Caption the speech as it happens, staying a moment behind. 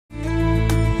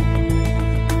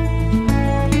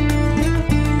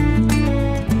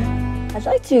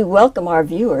like to welcome our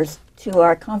viewers to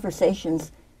our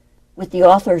conversations with the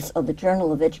authors of the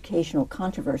Journal of Educational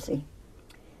Controversy.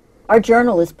 Our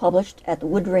journal is published at the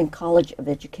Woodring College of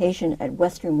Education at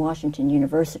Western Washington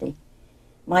University.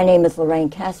 My name is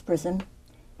Lorraine Kasperson,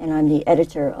 and I'm the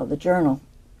editor of the journal.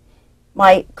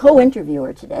 My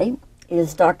co-interviewer today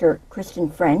is Dr. Kristen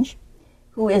French,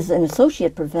 who is an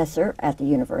associate professor at the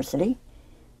university,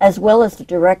 as well as the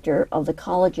director of the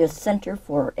college's Center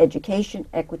for Education,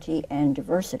 Equity, and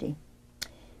Diversity.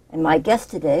 And my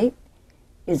guest today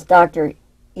is Dr.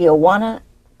 Jioanna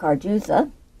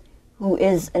Carjuzaa, who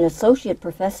is an associate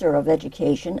professor of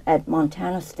education at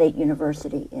Montana State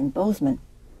University in Bozeman.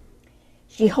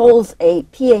 She holds a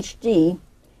PhD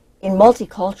in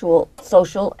multicultural,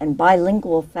 social, and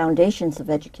bilingual foundations of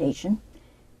education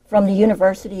from the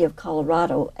University of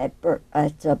Colorado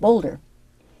at Boulder.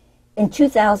 In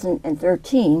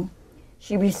 2013,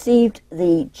 she received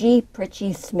the G.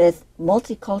 Pritchie Smith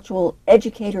Multicultural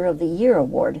Educator of the Year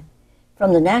Award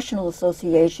from the National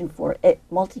Association for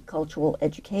Multicultural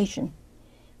Education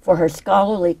for her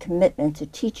scholarly commitment to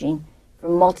teaching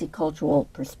from multicultural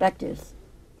perspectives.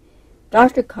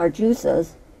 Dr.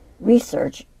 Carjuzaa's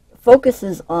research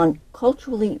focuses on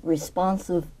culturally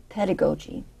responsive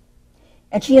pedagogy,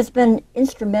 and she has been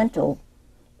instrumental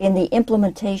in the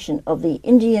implementation of the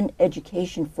Indian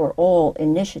Education for All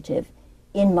initiative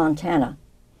in Montana.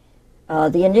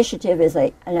 The initiative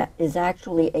is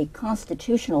actually a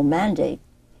constitutional mandate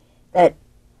that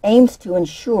aims to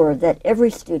ensure that every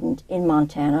student in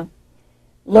Montana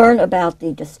learn about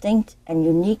the distinct and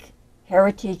unique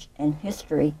heritage and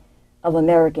history of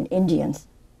American Indians.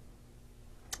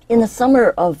 In the summer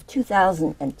of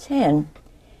 2010,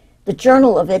 the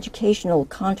Journal of Educational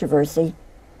Controversy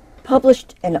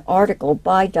published an article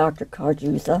by Dr.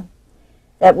 Carjuzaa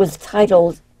that was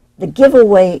titled "The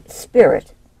Giveaway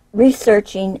Spirit: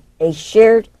 Researching a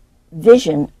Shared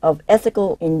Vision of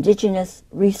Ethical Indigenous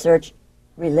Research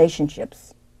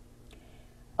Relationships."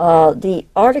 The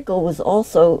article was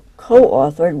also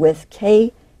co-authored with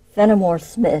K.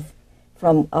 Fenimore-Smith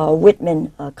from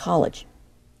Whitman College.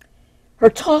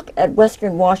 Her talk at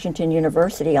Western Washington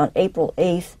University on April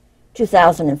 8,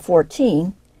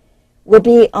 2014, will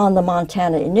be on the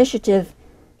Montana Initiative,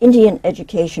 Indian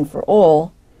Education for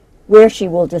All, where she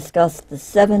will discuss the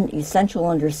 7 essential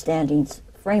understandings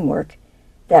framework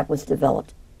that was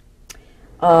developed.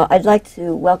 I'd like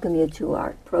to welcome you to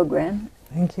our program.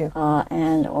 Thank you.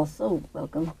 And also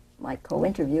welcome my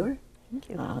co-interviewer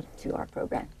to our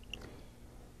program.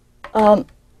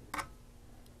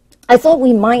 I thought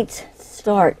we might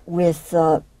start with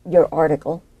your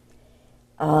article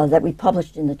that we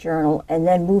published in the journal, and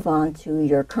then move on to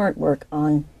your current work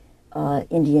on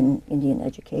Indian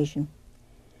education.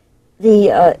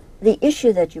 The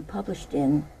issue that you published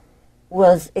in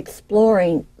was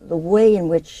exploring the way in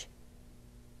which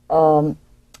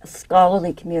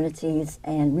scholarly communities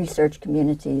and research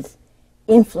communities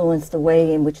influence the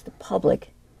way in which the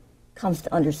public comes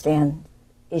to understand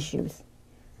issues,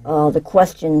 the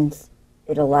questions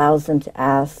it allows them to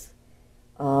ask,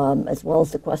 as well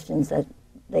as the questions that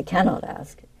they cannot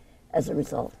ask as a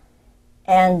result.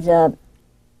 And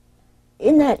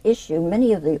in that issue,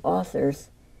 many of the authors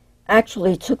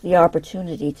actually took the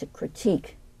opportunity to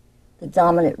critique the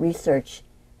dominant research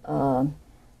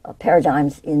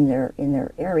paradigms in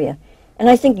their area. And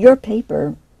I think your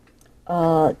paper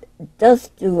does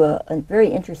do a very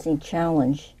interesting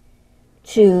challenge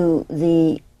to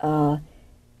the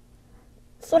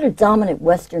sort of dominant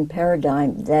Western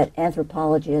paradigm that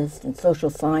anthropologists and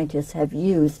social scientists have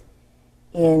used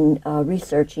in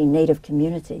researching Native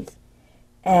communities.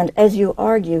 And as you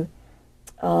argue,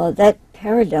 that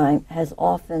paradigm has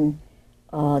often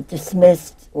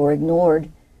dismissed or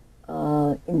ignored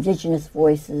indigenous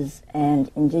voices and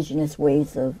indigenous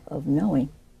ways of knowing.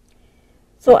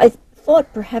 So I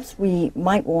thought perhaps we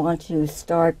might want to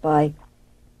start by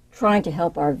trying to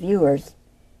help our viewers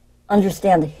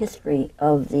understand the history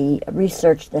of the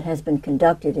research that has been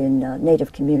conducted in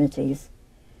Native communities.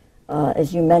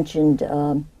 As you mentioned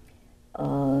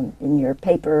in your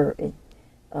paper,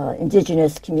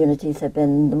 indigenous communities have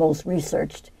been the most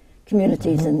researched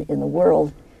communities in the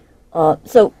world.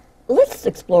 So let's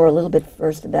explore a little bit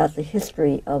first about the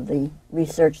history of the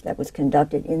research that was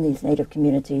conducted in these Native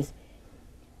communities,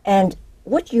 and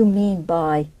what you mean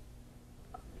by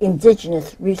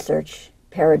indigenous research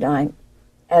paradigm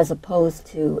as opposed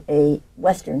to a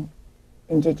Western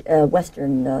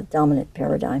dominant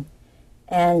paradigm,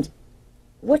 and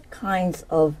what kinds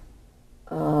of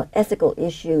ethical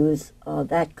issues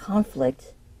that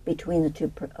conflict between the two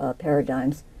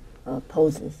paradigms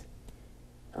poses.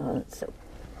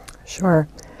 Sure.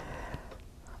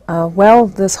 Well,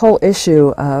 this whole issue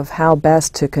of how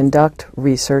best to conduct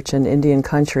research in Indian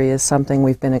country is something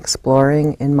we've been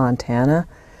exploring in Montana.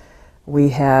 We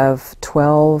have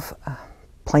 12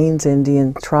 Plains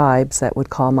Indian tribes that would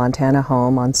call Montana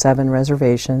home on 7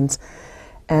 reservations,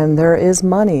 and there is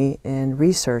money in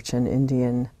research in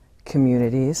Indian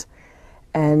communities,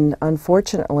 and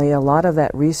unfortunately a lot of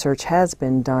that research has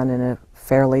been done in a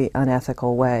fairly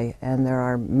unethical way, and there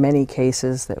are many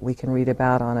cases that we can read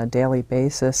about on a daily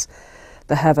basis.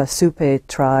 The Havasupai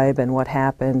tribe and what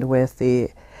happened with the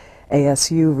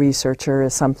ASU researcher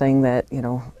is something that, you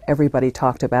know, everybody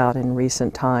talked about in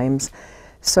recent times.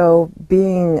 So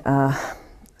being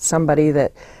somebody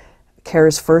that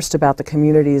cares first about the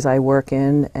communities I work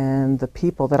in and the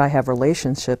people that I have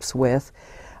relationships with,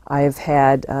 I've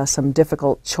had some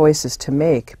difficult choices to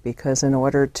make, because in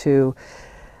order to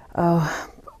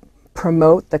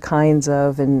promote the kinds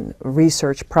of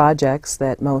research projects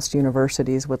that most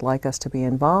universities would like us to be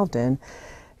involved in,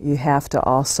 you have to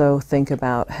also think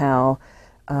about how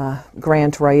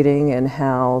grant writing and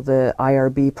how the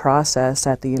IRB process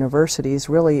at the universities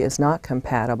really is not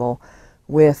compatible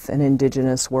with an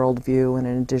Indigenous worldview and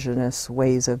Indigenous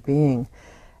ways of being.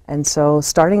 And so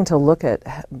starting to look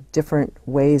at different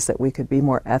ways that we could be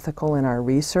more ethical in our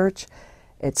research,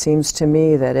 it seems to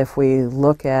me that if we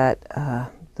look at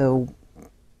the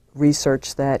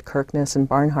research that Kirkness and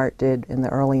Barnhart did in the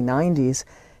early 90s,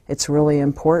 it's really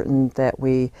important that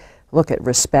we look at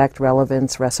respect,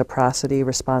 relevance, reciprocity,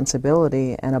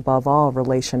 responsibility, and above all,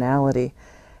 relationality.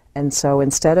 And so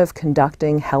instead of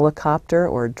conducting helicopter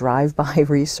or drive-by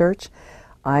research,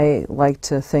 I like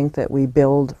to think that we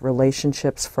build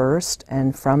relationships first,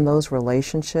 and from those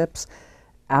relationships,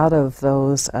 out of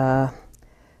those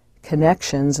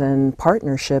connections and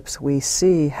partnerships, we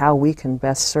see how we can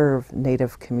best serve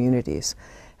Native communities.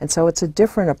 And so it's a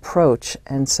different approach,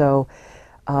 and so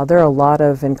there are a lot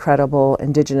of incredible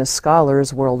Indigenous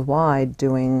scholars worldwide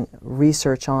doing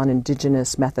research on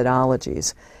Indigenous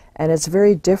methodologies, and it's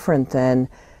very different than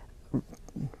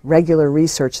regular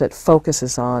research that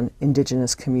focuses on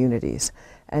Indigenous communities.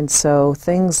 And so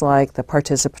things like the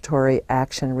participatory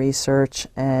action research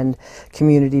and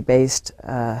community-based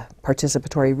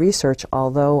participatory research,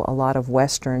 although a lot of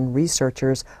Western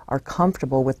researchers are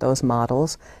comfortable with those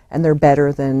models, and they're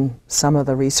better than some of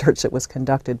the research that was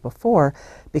conducted before,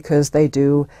 because they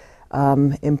do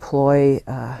employ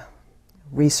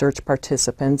research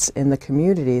participants in the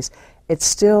communities, it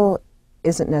still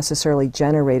isn't necessarily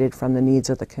generated from the needs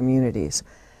of the communities.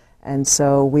 And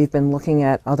so we've been looking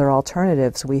at other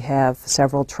alternatives. We have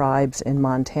several tribes in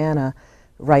Montana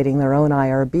writing their own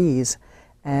IRBs,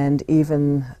 and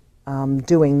even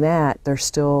doing that, they're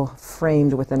still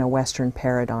framed within a Western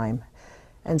paradigm.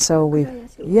 And so we,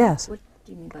 yes. What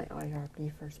do you mean by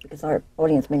IRB first? Because our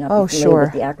audience may not be familiar sure.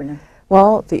 with the acronym.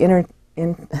 Well, the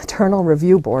internal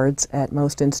review boards at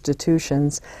most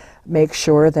institutions make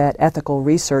sure that ethical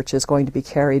research is going to be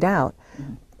carried out.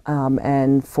 Mm-hmm.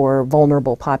 And for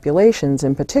vulnerable populations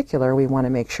in particular, we want to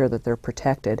make sure that they're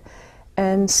protected.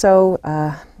 And so,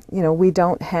 you know, we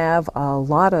don't have a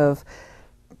lot of,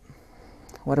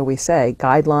 what do we say,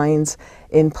 guidelines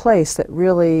in place that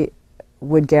really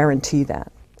would guarantee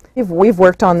that. We've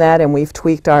worked on that, and we've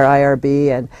tweaked our IRB,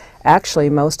 and actually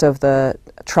most of the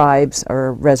tribes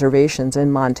or reservations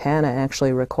in Montana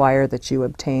actually require that you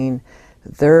obtain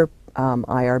their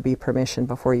IRB permission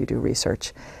before you do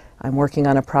research. I'm working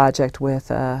on a project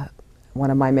with one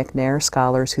of my McNair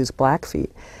scholars who's Blackfeet,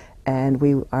 and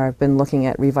we have been looking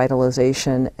at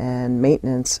revitalization and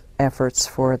maintenance efforts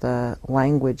for the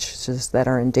languages that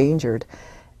are endangered.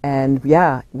 And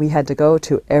yeah, we had to go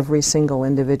to every single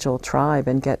individual tribe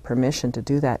and get permission to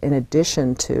do that, in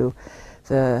addition to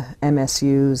the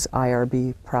MSU's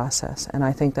IRB process. And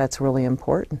I think that's really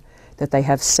important, that they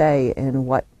have say in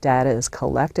what data is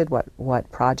collected,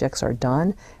 what projects are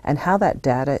done, and how that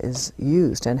data is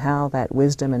used, and how that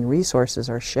wisdom and resources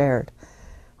are shared.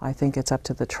 I think it's up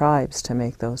to the tribes to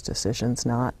make those decisions,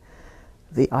 not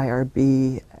the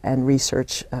IRB and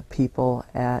research people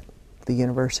at the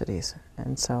universities.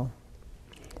 And so,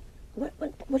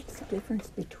 what's the difference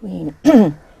between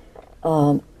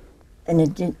an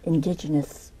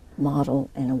Indigenous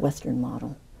model and a Western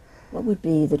model? What would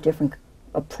be the different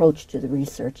approach to the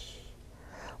research?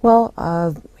 Well,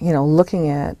 you know, looking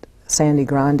at Sandy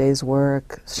Grande's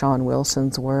work, Sean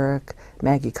Wilson's work,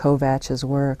 Maggie Kovach's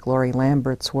work, Lori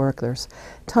Lambert's work, there's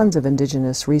tons of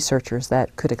Indigenous researchers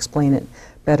that could explain it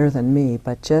better than me,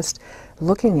 but just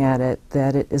looking at it,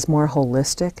 that it is more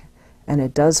holistic, and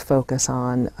it does focus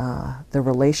on the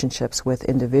relationships with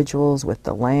individuals, with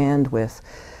the land, with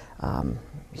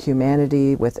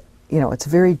humanity, with, you know, it's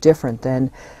very different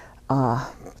than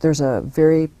there's a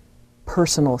very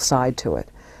personal side to it.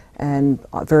 And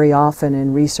very often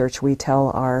in research we tell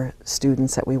our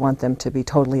students that we want them to be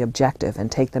totally objective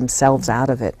and take themselves out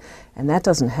of it. And that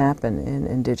doesn't happen in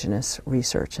Indigenous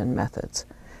research and methods.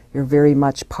 You're very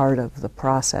much part of the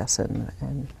process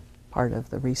and part of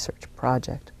the research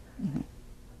project. Mm-hmm.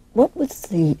 What was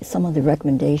some of the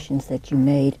recommendations that you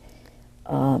made?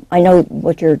 I know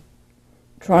what you're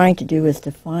trying to do is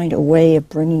to find a way of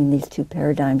bringing these two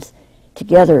paradigms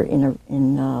together in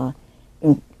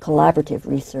collaborative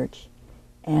research,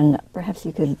 and perhaps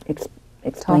you could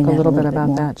explain Talk a little bit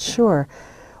about that. Sure.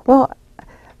 Well,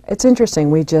 it's interesting.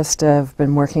 We just have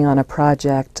been working on a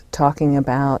project talking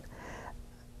about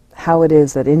how it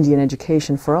is that Indian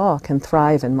education for all can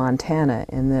thrive in Montana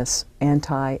in this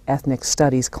anti-ethnic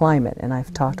studies climate. And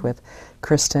I've talked with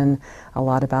Kristen a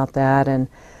lot about that. And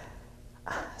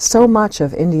so much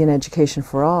of Indian education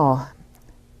for all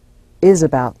is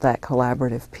about that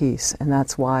collaborative piece, and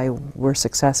that's why we're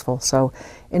successful. So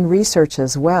in research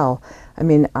as well, I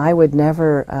mean, I would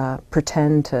never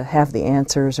pretend to have the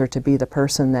answers or to be the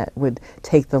person that would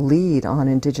take the lead on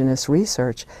Indigenous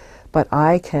research, but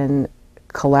I can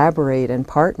collaborate and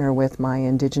partner with my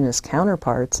Indigenous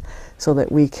counterparts so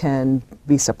that we can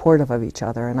be supportive of each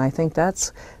other. And I think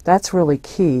that's really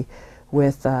key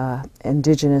with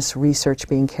Indigenous research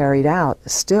being carried out.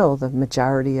 Still, the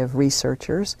majority of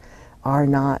researchers are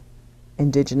not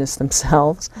Indigenous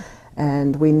themselves,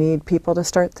 and we need people to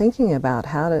start thinking about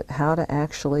how to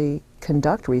actually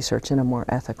conduct research in a more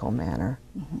ethical manner.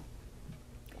 Mm-hmm.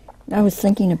 I was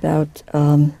thinking about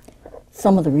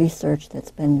some of the research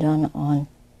that's been done on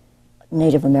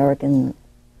Native American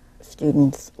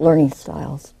students' learning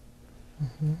styles.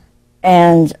 Mm-hmm.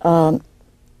 And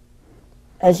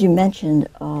as you mentioned,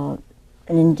 an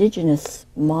Indigenous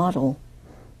model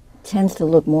tends to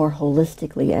look more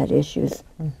holistically at issues.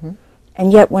 Mm-hmm.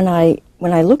 And yet when I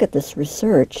look at this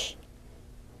research,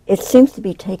 it seems to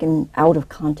be taken out of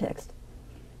context,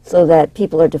 so that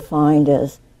people are defined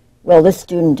as, well, this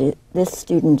student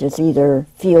is either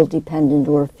field dependent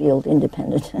or field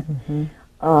independent.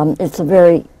 Mm-hmm. It's a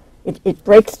very, it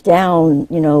breaks down,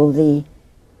 you know, the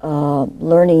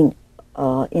learning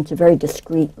into very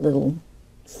discrete little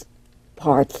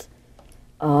parts.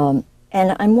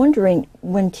 And I'm wondering,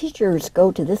 when teachers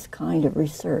go to this kind of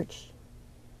research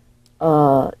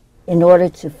in order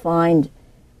to find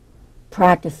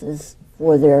practices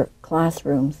for their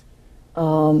classrooms,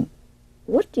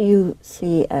 what do you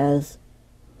see as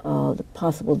the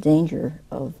possible danger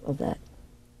of that?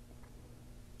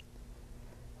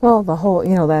 Well, the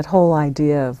whole, that whole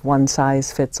idea of one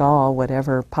size fits all,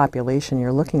 whatever population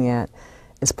you're looking at,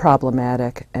 is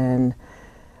problematic. And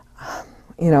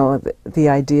the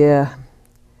idea,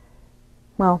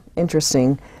 well,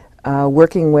 interesting,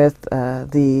 working with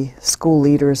the school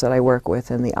leaders that I work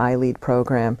with in the iLead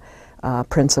program,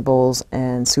 principals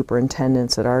and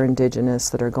superintendents that are Indigenous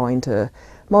that are going to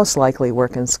most likely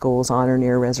work in schools on or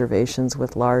near reservations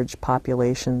with large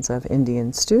populations of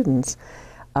Indian students,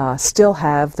 still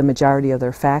have the majority of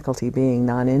their faculty being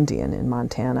non-Indian in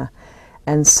Montana.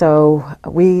 And so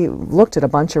we looked at a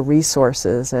bunch of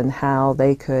resources and how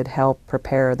they could help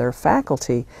prepare their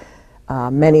faculty.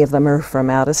 Many of them are from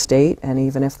out of state, and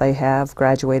even if they have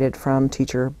graduated from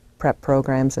teacher prep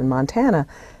programs in Montana,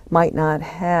 might not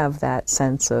have that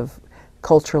sense of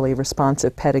culturally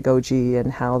responsive pedagogy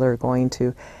and how they're going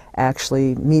to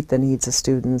actually meet the needs of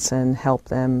students and help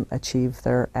them achieve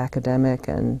their academic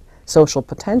and social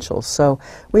potentials. So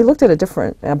we looked at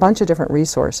a bunch of different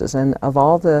resources, and of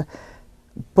all the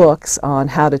books on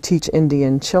how to teach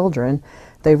Indian children,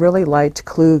 they really liked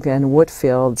Klug and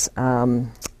Whitfield's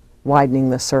Widening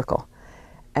the Circle.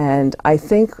 And I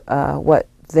think what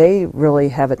they really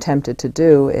have attempted to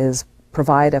do is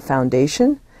provide a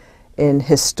foundation in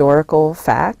historical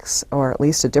facts, or at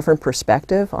least a different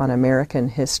perspective on American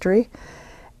history,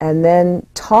 and then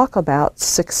talk about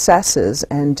successes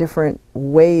and different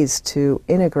ways to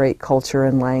integrate culture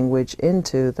and language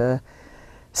into the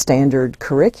standard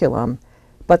curriculum.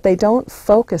 But they don't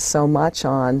focus so much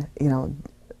on,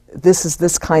 this is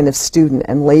this kind of student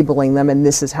and labeling them, and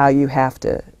this is how you have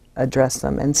to address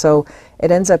them. And so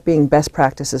it ends up being best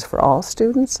practices for all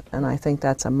students, and I think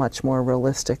that's a much more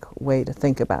realistic way to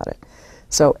think about it.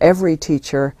 So every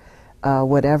teacher,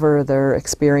 whatever their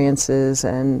experiences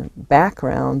and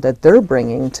background that they're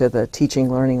bringing to the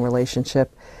teaching-learning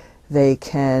relationship, they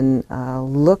can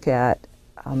look at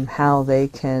how they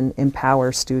can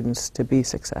empower students to be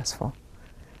successful.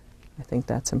 I think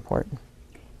that's important.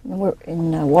 We're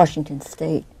in Washington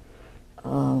State.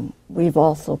 We've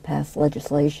also passed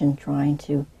legislation trying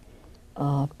to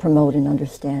promote an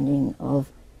understanding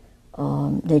of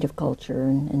Native culture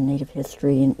and Native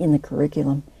history in the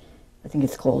curriculum. I think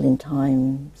it's called In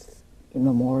Times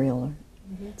Immemorial.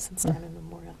 Since time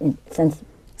immemorial.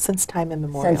 Since time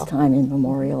immemorial. Since time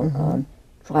immemorial.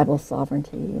 Tribal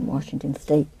sovereignty in Washington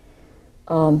State.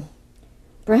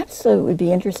 Perhaps it would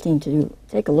be interesting to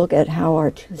take a look at how our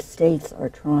two states are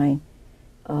trying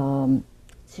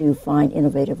to find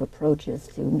innovative approaches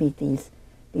to meet these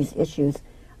issues.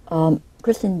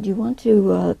 Kristen, do you want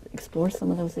to explore some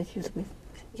of those issues with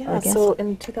our guests? So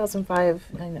in 2005,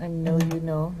 I know you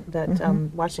know that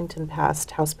Washington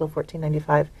passed House Bill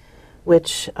 1495,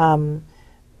 which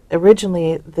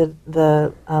originally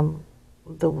the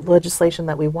legislation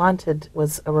that we wanted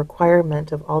was a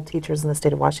requirement of all teachers in the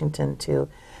state of Washington to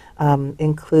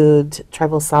include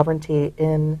tribal sovereignty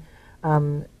in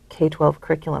K-12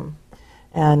 curriculum.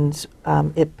 And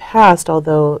it passed,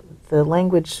 although the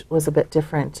language was a bit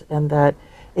different, and that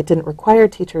it didn't require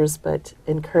teachers but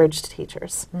encouraged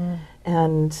teachers.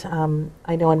 And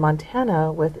I know in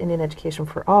Montana with Indian Education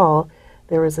for All,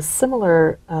 there was a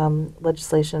similar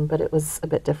legislation, but it was a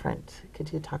bit different.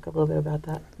 Could you talk a little bit about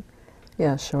that?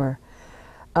 Yeah, sure.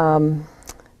 The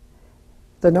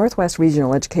Northwest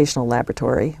Regional Educational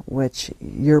Laboratory, which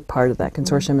you're part of that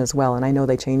consortium as well, and I know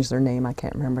they changed their name, I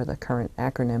can't remember the current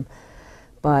acronym,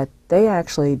 but they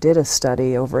actually did a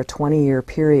study over a 20-year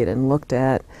period and looked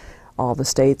at all the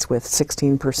states with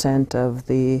 16% of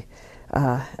the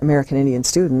American Indian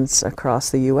students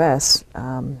across the U.S.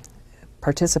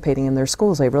 Participating in their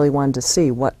schools. They really wanted to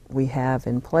see what we have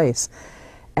in place.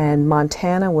 And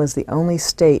Montana was the only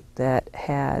state that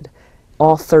had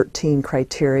all 13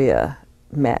 criteria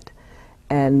met,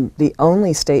 and the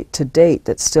only state to date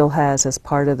that still has as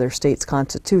part of their state's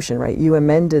constitution, right? You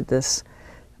amended this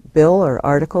bill or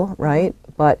article, right?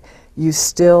 But you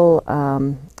still,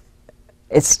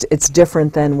 it's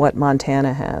different than what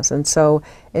Montana has. And so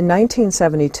in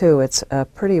 1972, it's a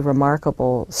pretty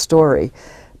remarkable story,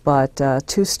 but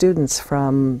two students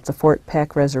from the Fort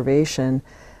Peck Reservation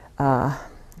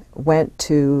went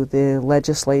to the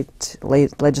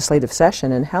legislative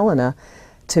session in Helena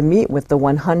to meet with the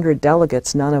 100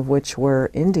 delegates, none of which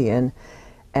were Indian,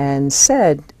 and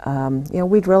said, you know,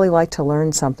 we'd really like to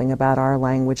learn something about our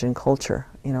language and culture.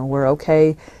 You know, we're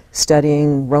okay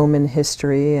studying Roman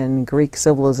history and Greek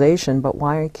civilization, but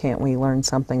why can't we learn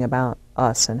something about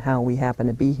us and how we happen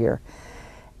to be here?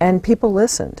 And people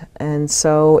listened, and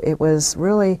so it was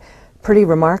really pretty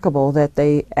remarkable that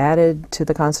they added to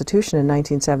the Constitution in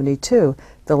 1972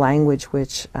 the language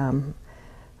which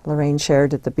Lorraine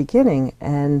shared at the beginning,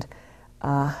 and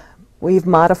we've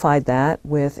modified that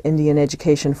with Indian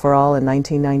Education for All in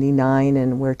 1999,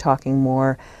 and we're talking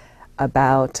more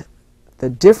about the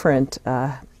different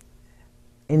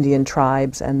Indian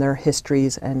tribes and their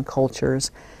histories and cultures,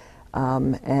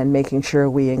 and making sure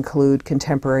we include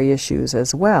contemporary issues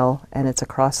as well, and it's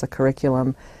across the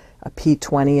curriculum. A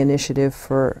P20 initiative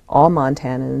for all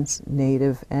Montanans,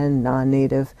 native and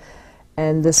non-native,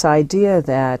 and this idea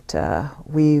that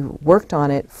we worked on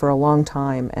it for a long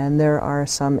time, and there are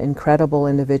some incredible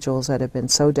individuals that have been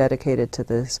so dedicated to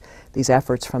these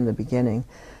efforts from the beginning.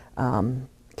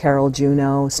 Carol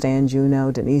Juneau, Stan Juneau,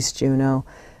 Denise Juneau,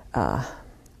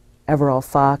 Everall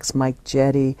Fox, Mike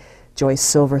Jetty, Joyce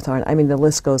Silverthorne, I mean the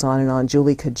list goes on and on,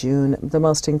 Julie Cajun, the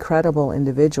most incredible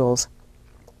individuals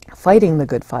fighting the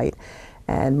good fight.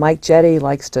 And Mike Jetty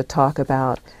likes to talk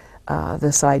about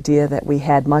this idea that we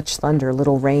had much thunder,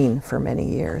 little rain for many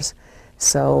years.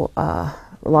 So a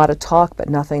lot of talk, but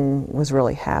nothing was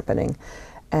really happening.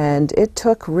 And it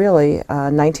took really,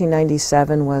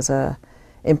 1997 was a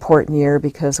important year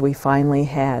because we finally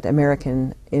had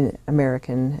American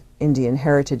Indian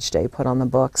Heritage Day put on the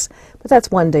books. But that's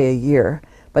one day a year.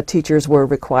 But teachers were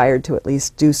required to at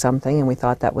least do something, and we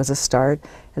thought that was a start.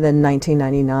 And then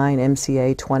 1999,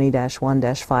 MCA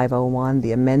 20-1-501,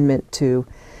 the amendment to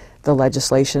the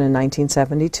legislation in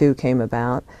 1972 came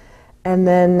about. And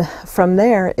then from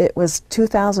there, it was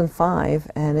 2005,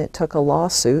 and it took a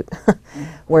lawsuit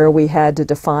where we had to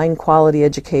define quality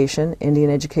education.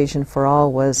 Indian Education for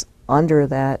All was under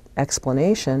that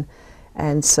explanation.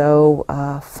 And so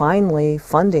finally,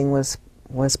 funding was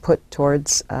put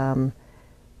towards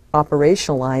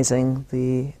operationalizing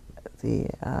the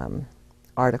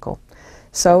article.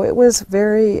 So it was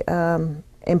very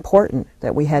important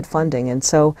that we had funding, and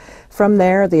so from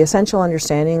there the essential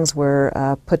understandings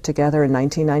were put together in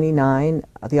 1999.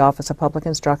 The Office of Public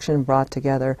Instruction brought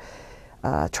together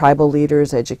tribal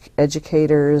leaders,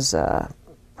 educators,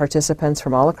 participants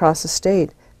from all across the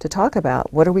state to talk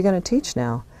about what are we going to teach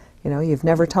now. You know, you've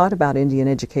never taught about Indian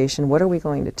education, what are we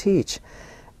going to teach?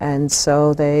 And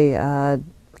so they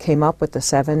came up with the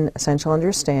 7 essential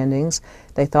understandings.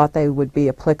 They thought they would be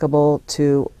applicable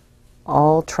to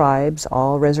all tribes,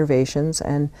 all reservations,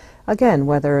 and again,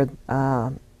 whether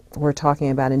we're talking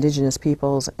about indigenous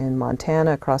peoples in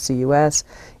Montana, across the U.S.,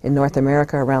 in North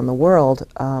America, around the world,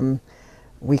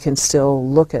 we can still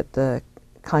look at the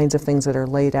kinds of things that are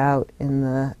laid out in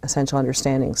the essential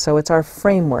understandings. So it's our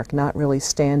framework, not really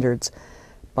standards,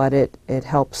 but it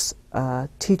helps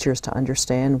teachers to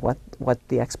understand what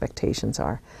the expectations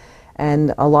are.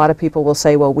 And a lot of people will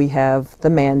say, well, we have the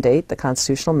mandate, the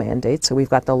constitutional mandate, so we've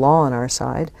got the law on our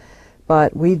side,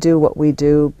 but we do what we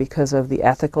do because of the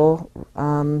ethical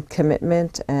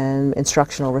commitment and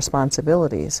instructional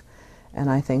responsibilities. And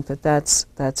I think that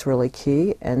that's really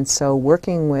key. And so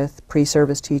working with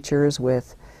pre-service teachers,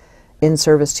 with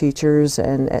in-service teachers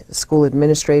and school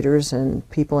administrators and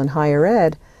people in higher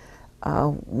ed,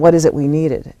 what is it we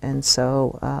needed? And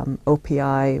so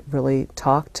OPI really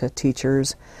talked to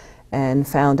teachers and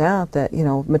found out that, you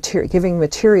know, giving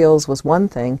materials was one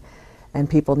thing, and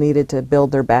people needed to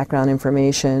build their background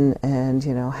information and,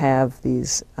 you know, have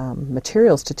these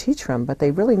materials to teach from, but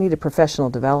they really needed professional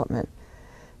development,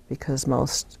 because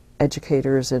most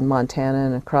educators in Montana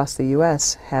and across the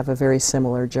U.S. have a very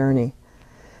similar journey.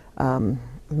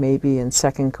 Maybe in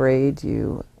 2nd grade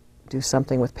you do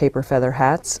something with paper feather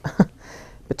hats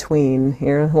between,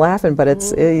 you're laughing, but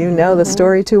it's, you know the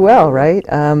story too well, right?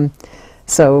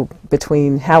 So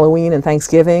between Halloween and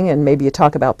Thanksgiving, and maybe you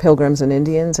talk about pilgrims and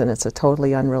Indians, and it's a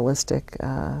totally unrealistic,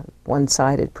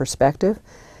 one-sided perspective.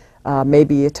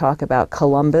 Maybe you talk about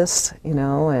Columbus, you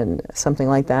know, and something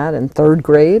like that in 3rd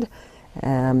grade.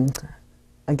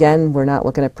 Again, we're not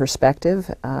looking at perspective,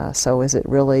 so is it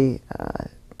really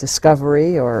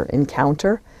discovery or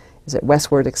encounter? Is it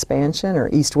westward expansion or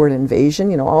eastward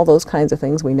invasion? You know, all those kinds of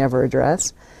things we never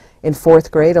address. In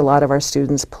 4th grade, a lot of our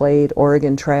students played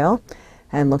Oregon Trail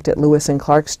and looked at Lewis and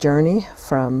Clark's journey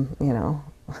from, you know,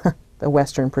 the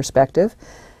Western perspective.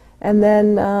 And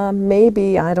then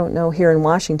maybe, I don't know here in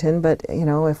Washington, but, you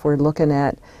know, if we're looking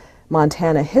at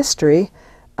Montana history,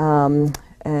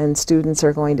 and students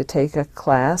are going to take a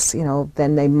class, you know,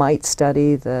 then they might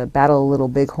study the Battle of Little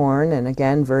Bighorn, and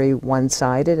again, very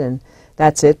one-sided, and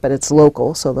that's it, but it's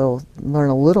local, so they'll learn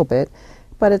a little bit.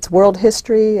 But it's world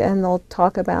history, and they'll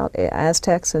talk about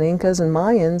Aztecs and Incas and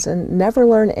Mayans and never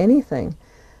learn anything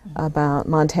about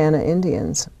Montana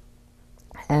Indians.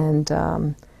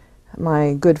 And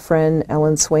my good friend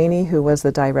Ellen Swaney, who was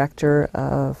the director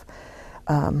of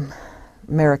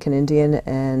American Indian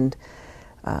and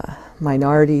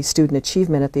Minority Student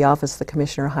Achievement at the Office of the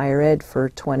Commissioner of Higher Ed for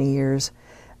 20 years.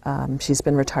 She's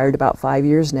been retired about 5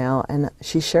 years now, and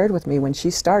she shared with me when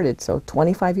she started, so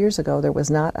 25 years ago, there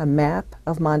was not a map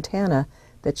of Montana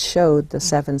that showed the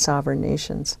 7 sovereign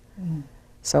nations.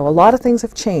 So a lot of things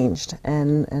have changed,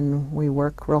 and we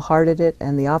work real hard at it,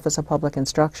 and the Office of Public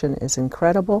Instruction is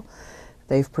incredible.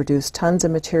 They've produced tons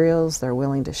of materials. They're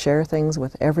willing to share things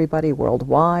with everybody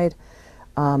worldwide.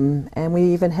 And we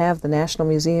even have the National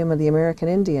Museum of the American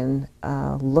Indian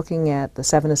looking at the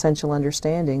 7 essential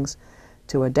understandings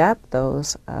to adapt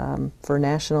those for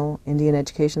national Indian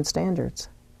education standards.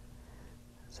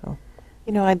 So,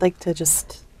 you know, I'd like to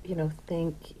just, you know,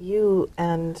 thank you,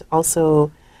 and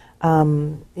also,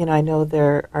 you know, I know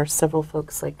there are several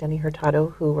folks like Denny Hurtado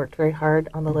who worked very hard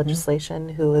on the legislation,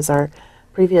 who is our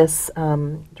previous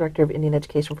Director of Indian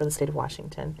Education for the state of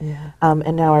Washington. yeah.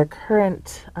 And now our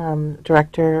current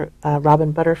Director,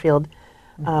 Robin Butterfield.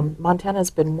 Montana has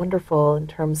been wonderful in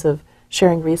terms of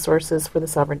sharing resources for the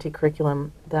sovereignty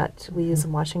curriculum that we use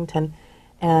in Washington.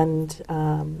 And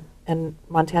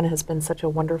Montana has been such a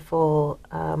wonderful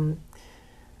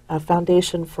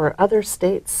foundation for other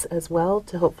states as well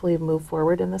to hopefully move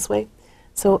forward in this way.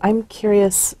 So I'm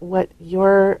curious what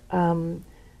your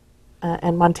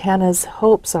and Montana's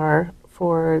hopes are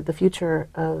for the future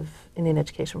of Indian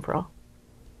education for all.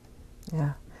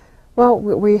 Yeah. Well,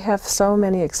 we have so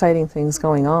many exciting things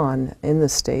going on in the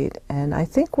state, and I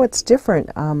think what's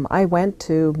different, I went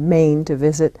to Maine to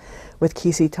visit with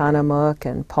Kesey Tanamook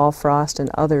and Paul Frost and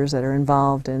others that are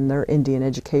involved in their Indian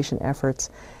education efforts.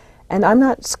 And I'm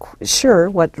not sure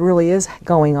what really is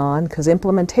going on, because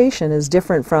implementation is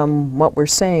different from what we're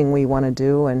saying we want to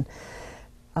do, and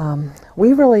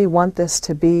we really want this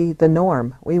to be the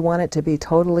norm. We want it to be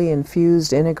totally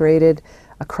infused, integrated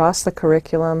across the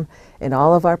curriculum, in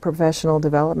all of our professional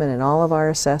development, in all of our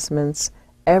assessments,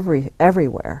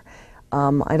 everywhere.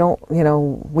 I don't, you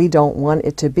know, we don't want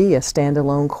it to be a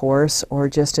standalone course or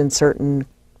just in certain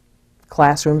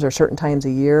classrooms or certain times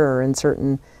a year or in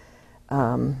certain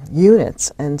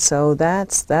units. And so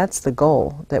that's the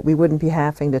goal, that we wouldn't be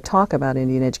having to talk about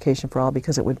Indian education for all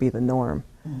because it would be the norm.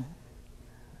 Mm.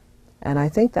 And I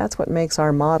think that's what makes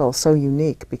our model so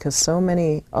unique, because so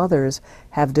many others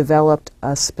have developed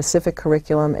a specific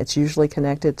curriculum. It's usually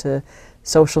connected to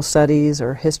social studies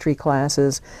or history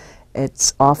classes.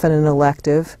 It's often an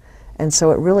elective, and so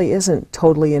it really isn't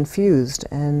totally infused,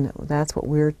 and that's what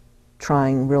we're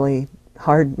trying really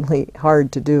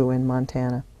hard to do in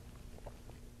Montana.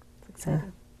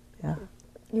 Exciting. Yeah.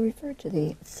 You referred to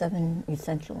the 7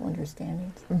 essential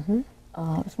understandings. Mm-hmm.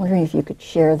 I was wondering if you could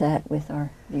share that with our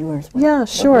viewers. Yeah,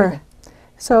 sure.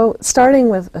 So starting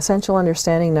with essential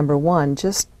understanding number 1,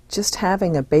 just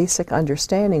having a basic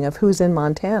understanding of who's in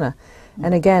Montana. Mm-hmm.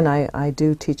 And again, I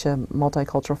do teach a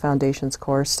Multicultural Foundations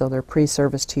course, so they're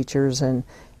pre-service teachers in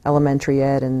elementary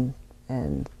ed and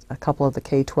a couple of the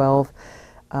K-12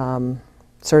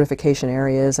 certification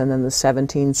areas, and then the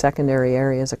 17 secondary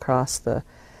areas across the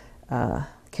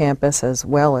campus, as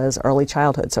well as early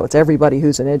childhood. So it's everybody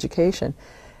who's in education.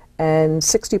 And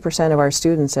 60% of our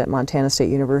students at Montana State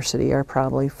University are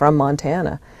probably from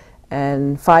Montana.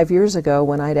 And 5 years ago,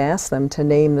 when I'd asked them to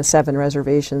name the 7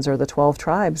 reservations or the 12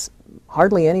 tribes,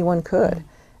 hardly anyone could.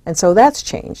 Mm-hmm. And so that's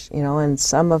changed, you know, and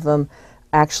some of them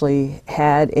actually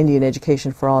had Indian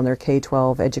education for all in their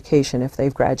K-12 education if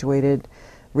they've graduated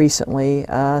recently.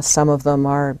 Some of them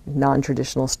are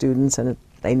non-traditional students and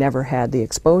they never had the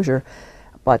exposure.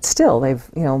 But still, they've,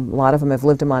 you know, a lot of them have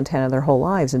lived in Montana their whole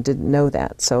lives and didn't know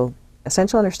that. So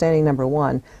essential understanding number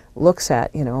 1 looks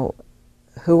at, you know,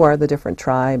 who are the different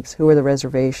tribes, who are the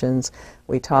reservations.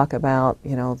 We talk about,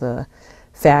 you know, the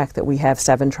fact that we have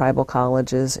 7 tribal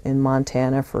colleges in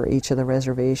Montana for each of the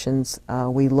reservations.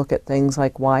 We look at things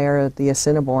like, why are the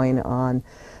Assiniboine on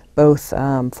both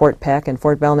Fort Peck and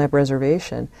Fort Belknap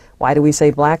Reservation? Why do we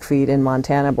say Blackfeet in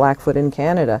Montana, Blackfoot in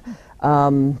Canada?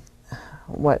 The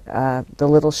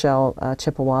Little Shell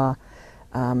Chippewa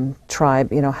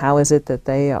tribe, you know, how is it that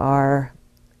they are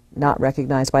not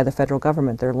recognized by the federal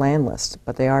government? They're landless,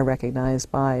 but they are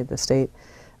recognized by the state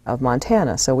of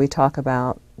Montana. So we talk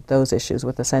about those issues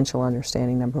with essential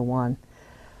understanding number 1.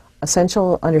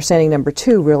 Essential understanding number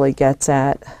 2 really gets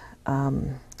at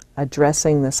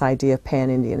addressing this idea of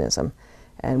pan-Indianism.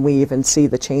 And we even see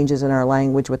the changes in our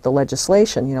language with the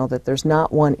legislation, you know, that there's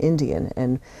not one Indian.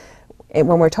 And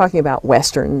when we're talking about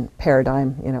Western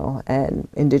paradigm, you know, and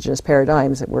Indigenous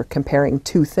paradigms, that we're comparing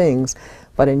 2 things,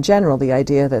 but in general, the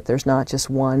idea that there's not just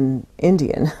one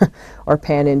Indian or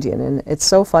pan-Indian. And it's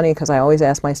so funny because I always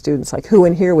ask my students, like, who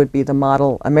in here would be the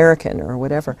model American or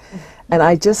whatever? And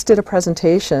I just did a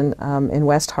presentation in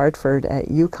West Hartford at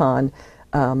UConn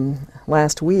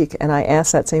last week, and I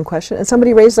asked that same question, and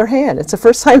somebody raised their hand. It's the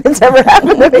first time it's ever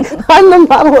happened to me. I'm the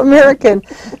model American.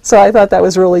 So I thought that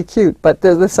was really cute. But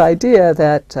there's this idea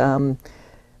that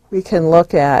we can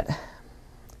look at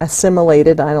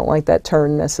assimilated, I don't like that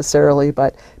term necessarily,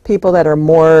 but people that are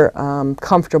more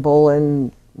comfortable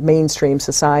in mainstream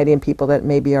society and people that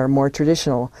maybe are more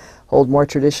traditional, hold more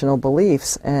traditional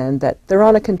beliefs, and that they're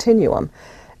on a continuum.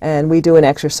 And we do an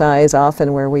exercise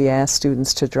often where we ask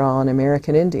students to draw an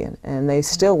American Indian, and they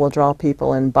still will draw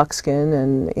people in buckskin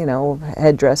and, you know,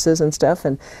 headdresses and stuff.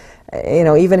 And, you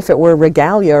know, even if it were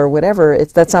regalia or whatever,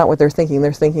 that's not what they're thinking.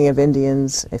 They're thinking of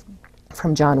Indians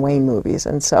from John Wayne movies.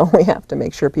 And so we have to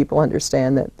make sure people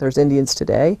understand that there's Indians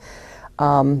today.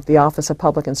 The Office of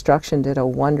Public Instruction did a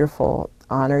wonderful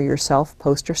Honor Yourself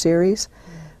poster series,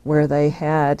 where they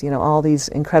had, you know, all these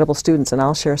incredible students, and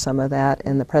I'll share some of that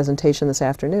in the presentation this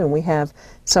afternoon. We have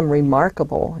some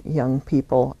remarkable young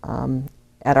people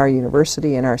at our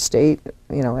university, in our state,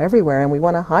 you know, everywhere, and we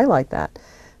want to highlight that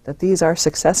these are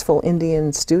successful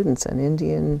Indian students and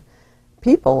Indian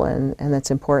people, and that's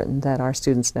important that our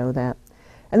students know that.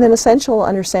 And then essential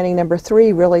understanding number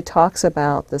 3 really talks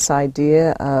about this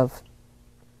idea of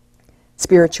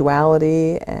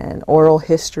spirituality and oral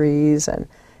histories,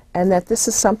 and that this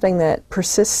is something that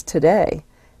persists today,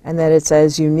 and that it's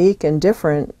as unique and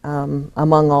different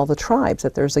among all the tribes,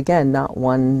 that there's, again, not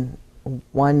one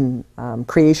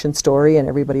creation story and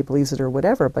everybody believes it or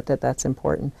whatever, but that's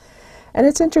important. And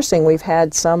it's interesting, we've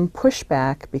had some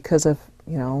pushback because of,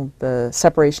 you know, the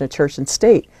separation of church and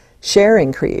state,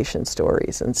 sharing creation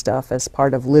stories and stuff as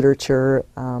part of literature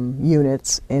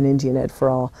units in Indian Ed for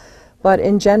All. But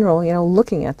in general, you know,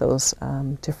 looking at those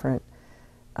different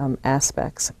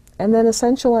aspects. And then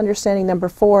essential understanding number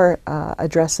 4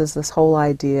 addresses this whole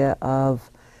idea of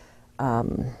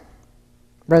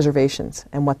reservations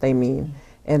and what they mean.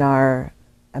 In our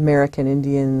American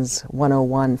Indians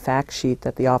 101 fact sheet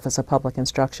that the Office of Public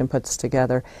Instruction puts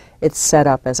together, it's set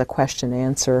up as a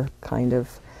question-answer kind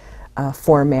of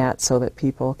format so that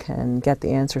people can get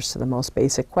the answers to the most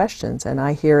basic questions. And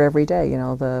I hear every day,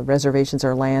 the reservations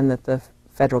are land that the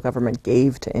federal government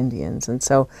gave to Indians. And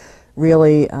so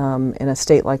really in a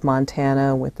state like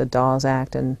Montana with the Dawes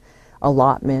Act and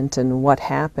allotment and what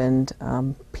happened,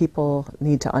 people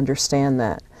need to understand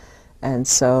that. And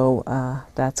so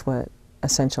that's what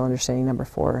Essential Understanding number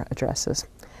 4 addresses.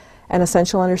 And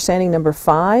Essential Understanding number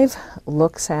 5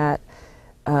 looks at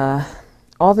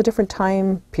all the different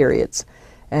time periods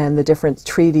and the different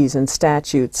treaties and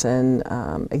statutes and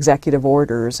executive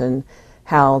orders and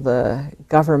how the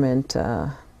government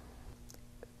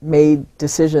made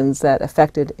decisions that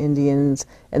affected Indians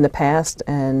in the past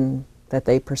and that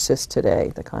they persist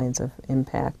today, the kinds of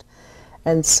impact.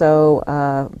 And so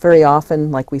very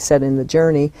often, like we said in the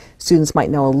journey, students might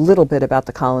know a little bit about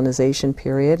the colonization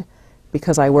period.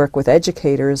 Because I work with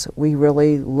educators, we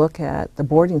really look at the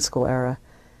boarding school era.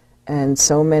 And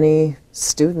so many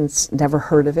students never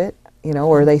heard of it,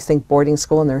 or they think boarding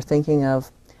school and they're thinking of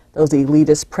those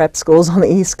elitist prep schools on the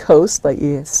East Coast that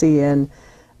you see in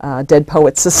Dead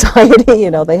Poets Society.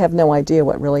 They have no idea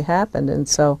what really happened. And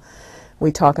so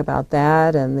we talk about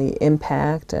that and the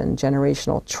impact and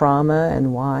generational trauma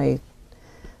and why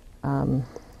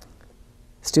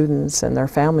students and their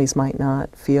families might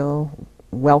not feel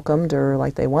welcomed or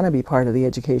like they want to be part of the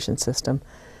education system.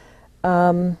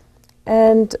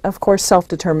 And of course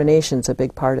self-determination is a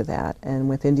big part of that. And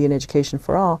with Indian Education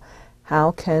for All,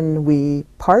 how can we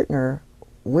partner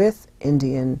with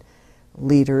Indian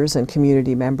leaders and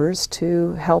community members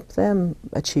to help them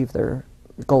achieve their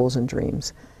goals and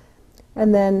dreams?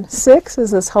 And then 6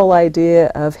 is this whole idea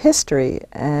of history,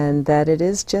 and that it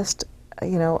is just,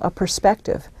 a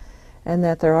perspective, and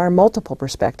that there are multiple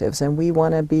perspectives, and we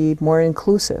want to be more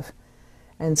inclusive.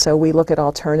 And so we look at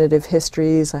alternative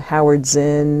histories, Howard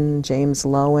Zinn, James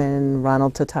Lowen,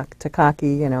 Ronald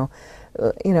Takaki,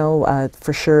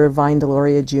 for sure Vine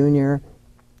Deloria Jr.,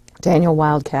 Daniel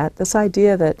Wildcat, this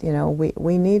idea that,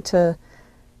 we need to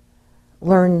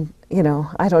learn,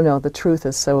 I don't know, the truth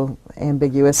is so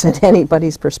ambiguous in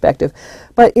anybody's perspective,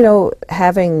 but,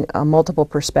 having multiple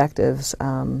perspectives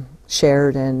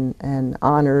shared and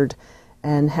honored,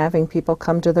 and having people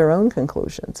come to their own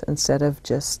conclusions instead of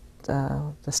just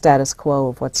the status quo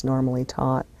of what's normally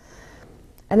taught.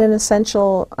 And an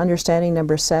Essential Understanding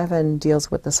number 7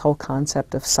 deals with this whole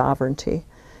concept of sovereignty.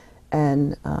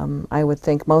 And I would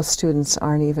think most students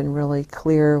aren't even really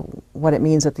clear what it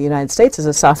means that the United States is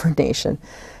a sovereign nation.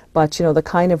 But, the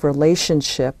kind of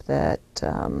relationship that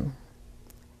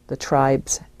the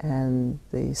tribes and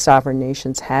the sovereign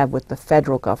nations have with the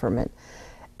federal government,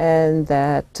 and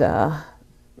that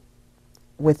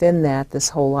within that, this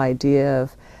whole idea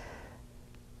of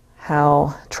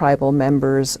how tribal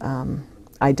members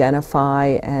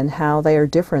identify and how they are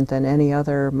different than any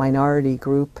other minority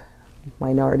group.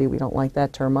 Minority, we don't like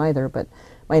that term either, but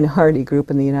minority group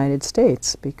in the United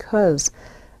States because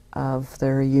of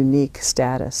their unique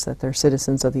status, that they're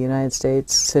citizens of the United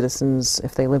States, citizens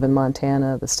if they live in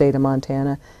Montana, the state of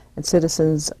Montana, and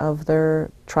citizens of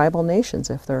their tribal nations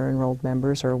if they're enrolled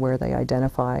members or where they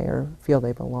identify or feel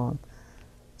they belong.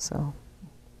 So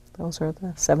those are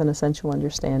the 7 essential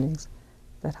understandings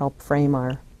that help frame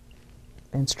our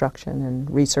instruction and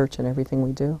research and everything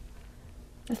we do.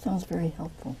 That sounds very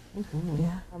helpful. Mm-hmm.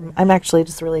 Yeah. I'm actually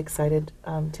just really excited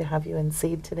to have you in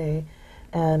SEED today,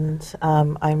 and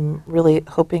I'm really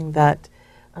hoping that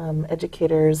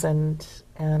educators and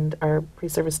our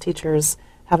pre-service teachers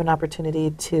have an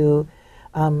opportunity to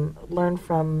learn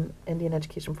from Indian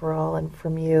Education for All and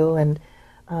from you. And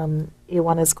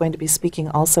Jioanna is going to be speaking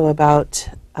also about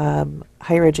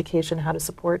higher education, how to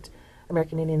support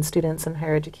American Indian students in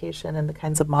higher education and the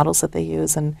kinds of models that they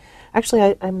use. And actually,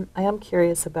 I am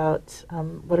curious about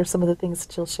what are some of the things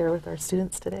that you'll share with our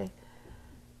students today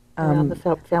around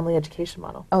the family education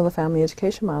model. Oh, the family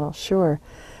education model, sure.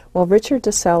 Well, Richard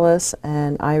DeSellis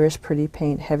and Irish Pretty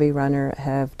Paint Heavy Runner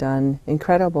have done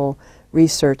incredible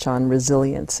research on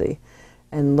resiliency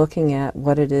and looking at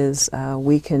what it is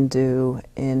we can do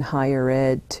in higher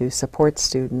ed to support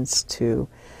students to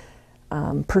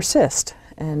persist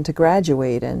and to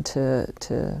graduate and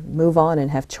to move on and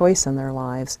have choice in their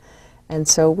lives. And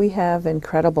so we have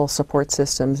incredible support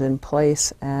systems in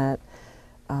place at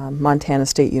Montana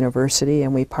State University,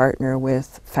 and we partner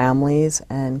with families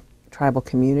and tribal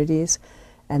communities.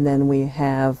 And then we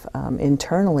have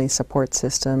internally support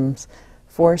systems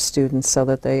for students so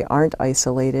that they aren't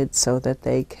isolated, so that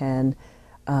they can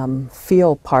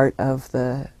feel part of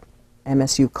the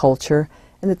MSU culture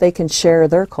and that they can share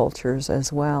their cultures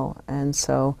as well. And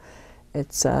so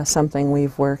it's something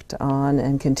we've worked on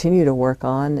and continue to work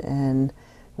on, and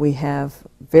we have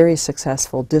very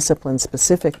successful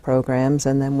discipline-specific programs,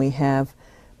 and then we have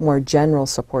more general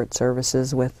support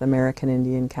services with American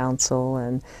Indian Council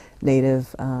and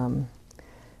Native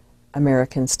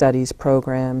American Studies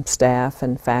program staff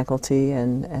and faculty,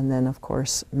 and then, of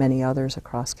course, many others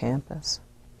across campus.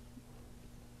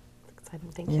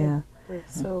 Exciting, thank you. We're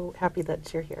so happy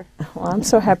that you're here. Well, I'm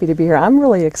so happy to be here. I'm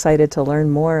really excited to learn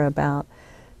more about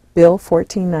Bill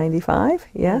 1495,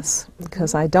 yes,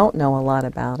 because I don't know a lot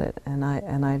about it, and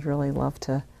I'd really love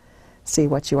to see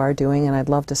what you are doing, and I'd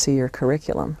love to see your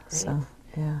curriculum. Great. So,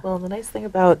 yeah. Well, the nice thing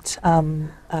about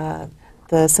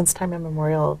the Since Time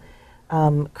Immemorial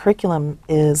curriculum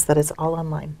is that it's all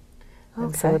online,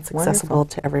 and so it's accessible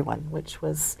to everyone, which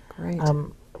was great.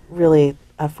 Really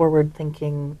a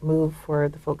forward-thinking move for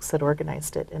the folks that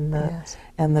organized it in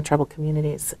the tribal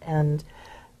communities, and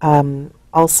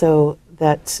also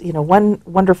that, you know, one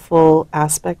wonderful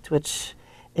aspect, which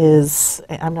is,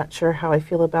 I'm not sure how I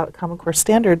feel about Common Core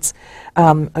standards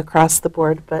across the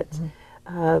board, but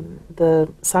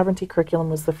the sovereignty curriculum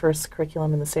was the first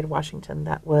curriculum in the state of Washington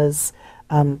that was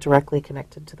directly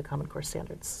connected to the Common Core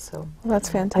standards. So Well, that's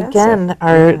fantastic. again,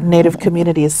 our Native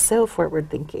community is so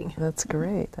forward-thinking. That's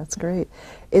great. That's great.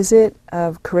 Is it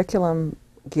a curriculum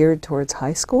geared towards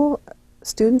high school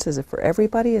students? Is it for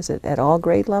everybody? Is it at all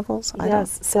grade levels?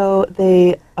 Yes. So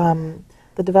they,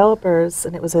 the developers,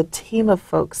 and it was a team of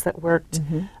folks that worked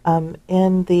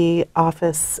in the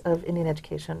Office of Indian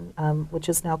Education, which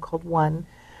is now called ONE.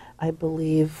 I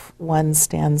believe ONE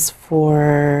stands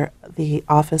for the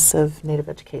Office of Native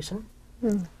Education.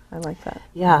 I like that.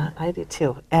 Yeah, I do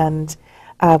too. And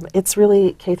it's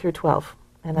really K through 12,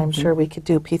 and I'm sure we could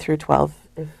do P through 12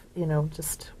 if, you know,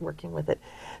 just working with it.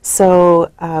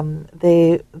 So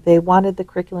they wanted the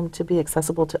curriculum to be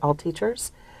accessible to all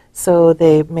teachers. So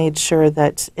they made sure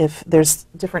that if there's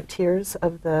different tiers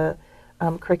of the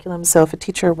curriculum, so if a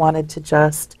teacher wanted to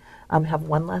just have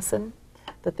one lesson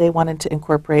that they wanted to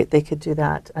incorporate, they could do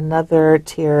that. Another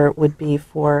tier would be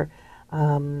for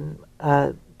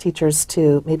teachers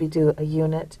to maybe do a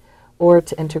unit or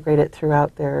to integrate it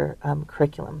throughout their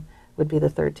curriculum would be the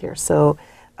third tier. So,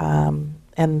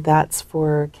 and that's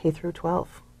for K through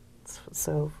 12.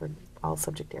 So for all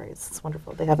subject areas, it's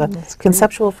wonderful. They have a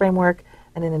conceptual framework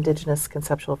and an Indigenous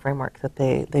conceptual framework that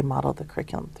they model the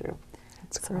curriculum through.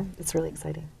 That's great. It's really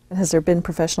exciting. And has there been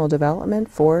professional development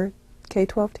for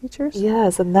K-12 teachers?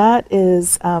 Yes, and that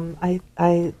is,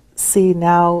 I see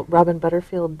now Robin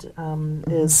Butterfield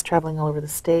is traveling all over the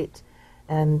state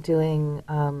and doing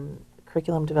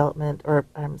curriculum development, or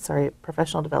I'm sorry,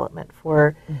 professional development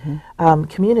for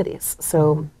communities.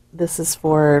 So this is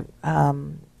for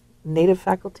Native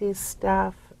faculty,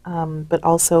 staff, but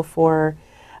also for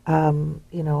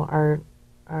you know,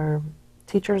 our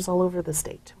teachers all over the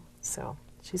state. So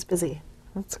she's busy.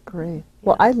 That's great.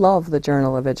 Well, I love the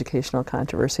Journal of Educational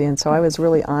Controversy, and so I was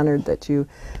really honored that you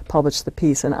published the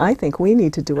piece. And I think we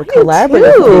need to do a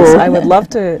collaborative piece. I would love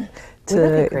to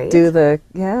do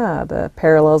the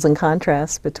parallels and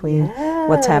contrasts between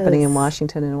what's happening in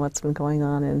Washington and what's been going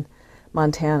on in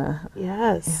Montana.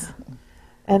 Yes. Yeah.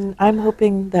 And I'm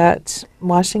hoping that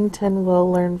Washington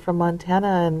will learn from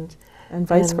Montana and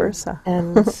vice versa.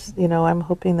 And you know, I'm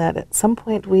hoping that at some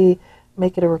point we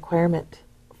make it a requirement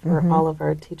for all of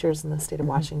our teachers in the state of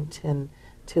Washington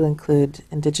to include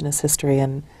Indigenous history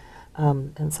and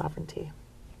sovereignty.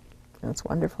 That's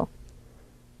wonderful.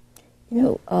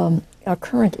 You know, our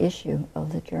current issue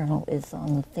of the journal is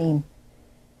on the theme,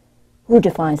 who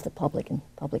defines the public in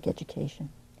public education?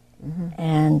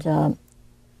 And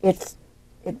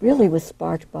it really was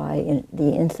sparked by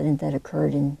the incident that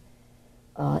occurred in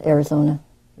Arizona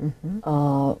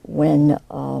when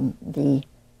the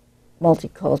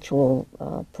multicultural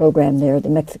program there, the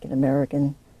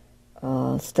Mexican-American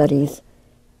studies,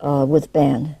 was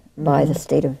banned by the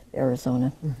state of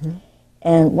Arizona.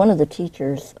 And one of the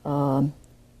teachers,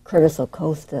 Curtis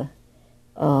Acosta,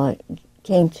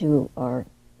 came to our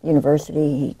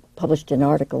university. He published an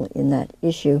article in that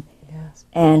issue,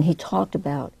 and he talked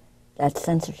about that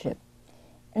censorship.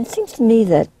 And it seems to me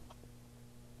that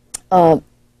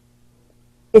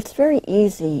it's very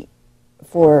easy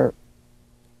for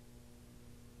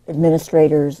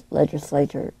administrators,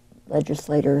 legislators,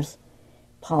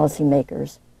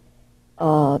 policymakers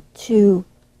to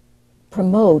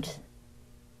promote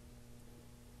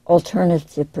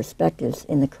alternative perspectives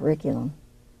in the curriculum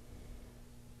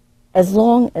as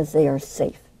long as they are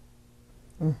safe.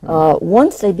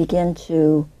 Once they begin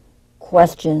to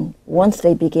question, once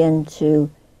they begin to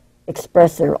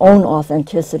express their own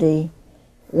authenticity,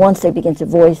 once they begin to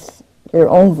voice their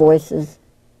own voices,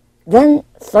 then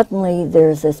suddenly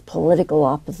there's this political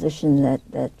opposition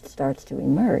that starts to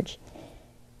emerge.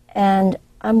 And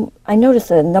I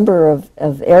notice a number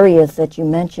of areas that you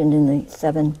mentioned in the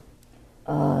 7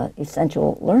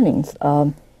 essential learnings.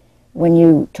 When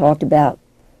you talked about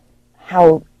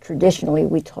how traditionally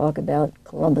we talk about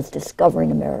Columbus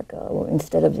discovering America or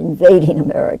instead of invading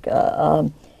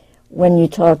America. When you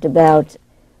talked about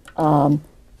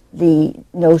the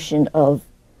notion of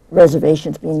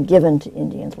reservations being given to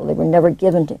Indians, well, they were never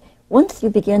given to. Once you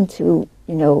begin to,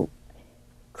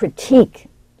 critique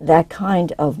that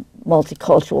kind of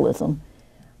multiculturalism,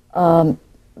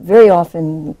 very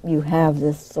often you have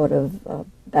this sort of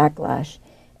backlash.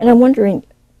 And I'm wondering,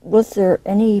 was there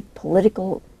any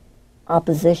political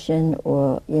opposition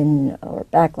or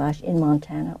backlash in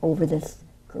Montana over this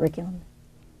curriculum?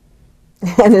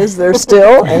 And is there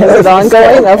still? And is it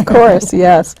ongoing? Of course,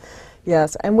 yes.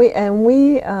 Yes, and we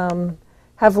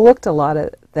have looked a lot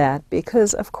at that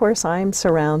because, of course, I'm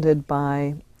surrounded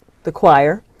by the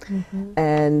choir,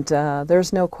 and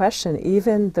there's no question,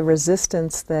 even the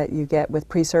resistance that you get with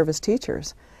pre-service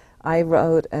teachers. I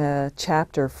wrote a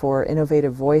chapter for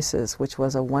Innovative Voices, which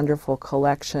was a wonderful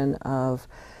collection of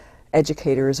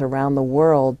educators around the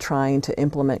world trying to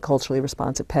implement culturally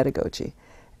responsive pedagogy.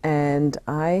 And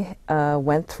I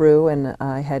went through, and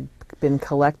I had been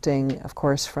collecting, of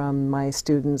course, from my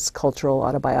students' cultural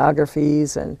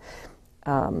autobiographies and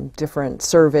different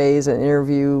surveys and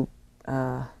interview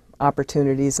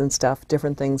opportunities and stuff,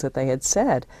 different things that they had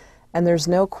said. And there's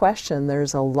no question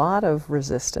there's a lot of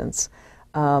resistance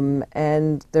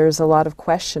and there's a lot of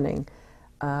questioning.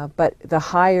 But the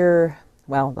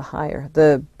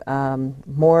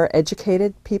more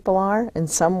educated people are, in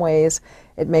some ways,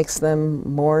 it makes them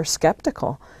more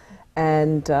skeptical.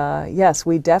 And yes,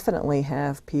 we definitely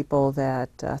have people that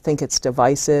think it's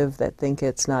divisive, that think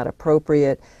it's not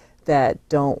appropriate, that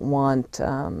don't want,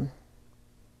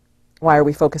 why are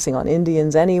we focusing on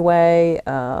Indians anyway?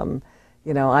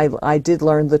 I did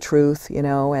learn the truth,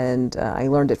 and I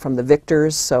learned it from the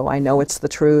victors, so I know it's the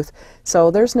truth. So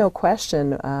there's no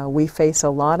question we face a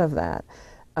lot of that.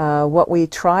 What we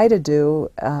try to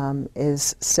do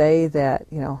is say that,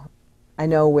 I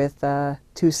know with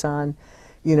Tucson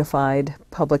Unified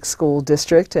Public School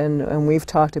District, and we've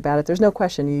talked about it, there's no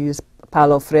question you use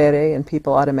Paulo Freire and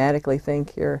people automatically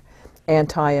think you're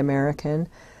anti-American.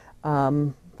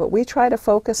 But we try to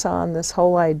focus on this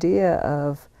whole idea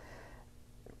of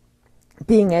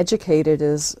being educated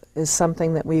is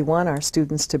something that we want our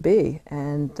students to be,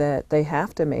 and that they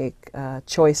have to make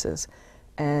choices.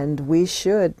 And we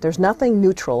should, there's nothing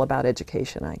neutral about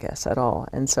education, I guess, at all.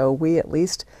 And so we at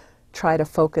least try to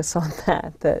focus on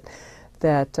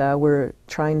that we're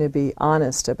trying to be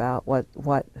honest about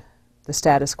what the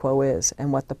status quo is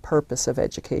and what the purpose of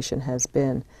education has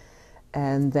been.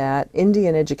 And that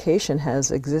Indian education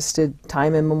has existed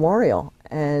time immemorial,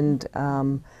 and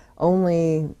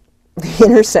only the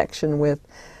intersection with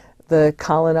the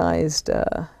colonized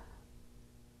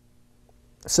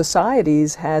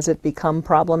societies has it become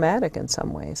problematic in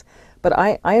some ways. But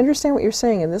I understand what you're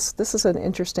saying, and this is an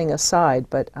interesting aside,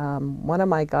 but one of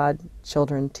my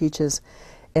godchildren teaches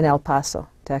in El Paso,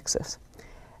 Texas.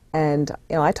 And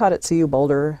I taught at CU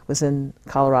Boulder, was in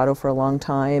Colorado for a long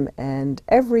time, and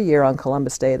every year on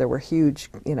Columbus Day there were huge,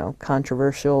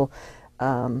 controversial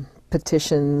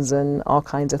petitions and all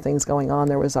kinds of things going on.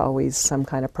 There was always some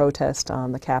kind of protest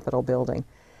on the Capitol building.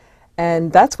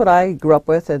 And that's what I grew up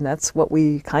with, and that's what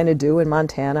we kind of do in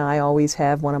Montana. I always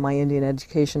have one of my Indian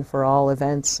Education for All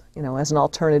events, as an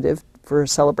alternative for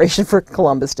celebration for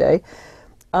Columbus Day.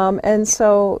 And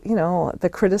so, the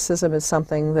criticism is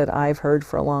something that I've heard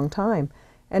for a long time.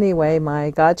 Anyway,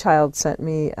 my godchild sent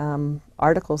me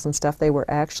articles and stuff. They were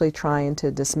actually trying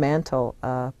to dismantle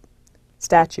a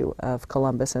statue of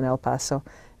Columbus in El Paso,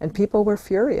 and people were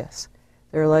furious.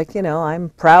 They're like, I'm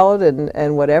proud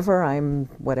and whatever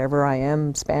I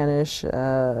am, Spanish,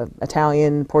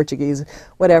 Italian, Portuguese,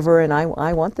 whatever, and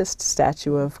I want this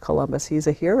statue of Columbus. He's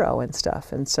a hero and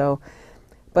stuff. And so,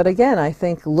 but again, I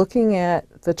think looking at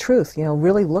the truth,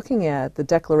 really looking at the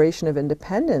Declaration of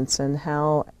Independence and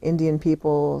how Indian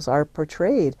peoples are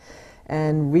portrayed,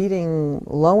 and reading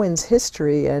Lowen's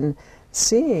history and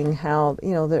seeing how,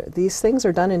 these things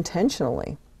are done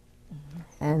intentionally.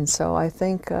 And so I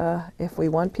think if we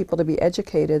want people to be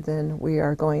educated, then we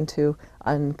are going to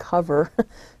uncover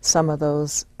some of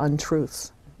those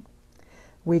untruths.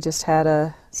 We just had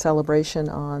a celebration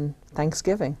on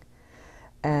Thanksgiving,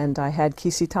 and I had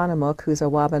Kisitanamuk, who's a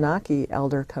Wabanaki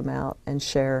elder, come out and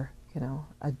share,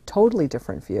 a totally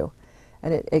different view.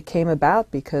 And it came about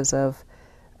because of,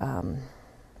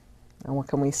 what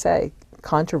can we say,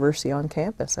 controversy on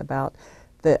campus about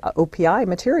the OPI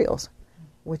materials,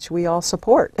 which we all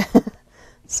support.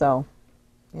 So,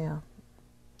 yeah.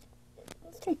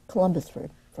 Let's take Columbus for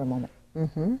a moment.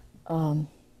 Mm-hmm.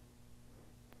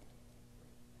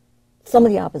 Some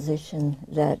of the opposition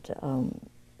that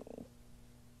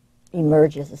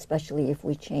emerges, especially if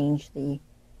we change the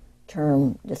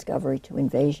term discovery to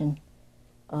invasion,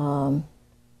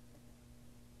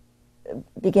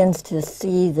 begins to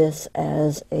see this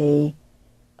as a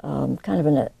kind of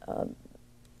an,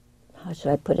 how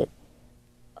should I put it,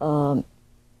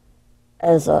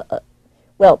 as a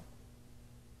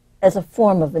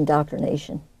form of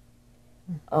indoctrination.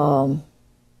 How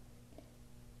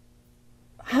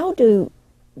do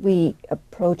we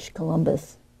approach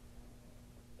Columbus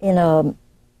in a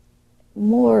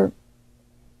more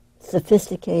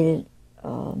sophisticated,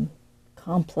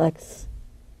 complex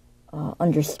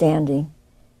understanding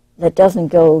that doesn't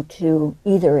go to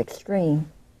either extreme,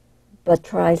 but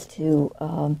tries to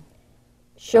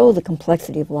show the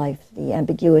complexity of life, the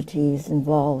ambiguities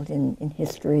involved in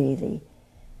history, the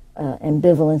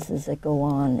ambivalences that go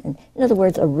on, and in other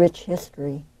words, a rich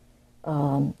history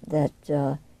that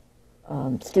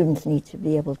students need to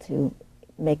be able to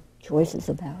make choices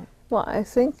about? Well, I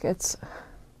think it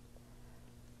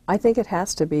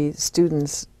has to be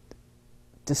students'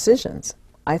 decisions.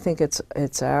 I think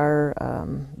it's our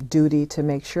duty to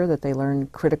make sure that they learn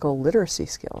critical literacy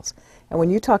skills. And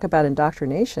when you talk about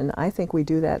indoctrination, I think we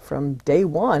do that from day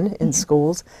one in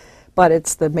schools, but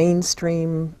it's the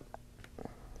mainstream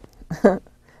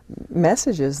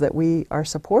messages that we are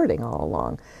supporting all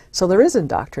along. So there is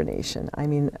indoctrination. I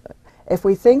mean, if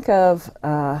we think of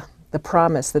the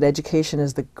promise that education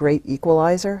is the great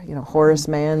equalizer, you know, Horace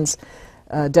Mann's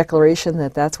declaration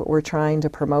that that's what we're trying to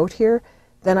promote here,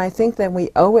 then I think that we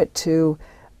owe it to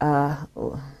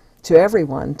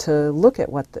everyone to look at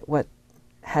what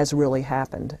has really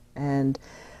happened. And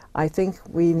I think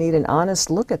we need an honest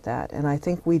look at that, and I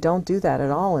think we don't do that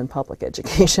at all in public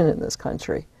education in this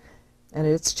country. And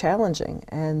it's challenging,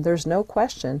 and there's no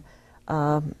question.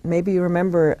 Maybe you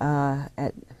remember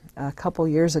at a couple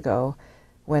years ago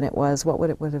when it was, what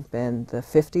would have been, the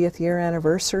 50th year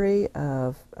anniversary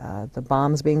of the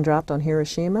bombs being dropped on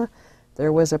Hiroshima.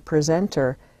 There was a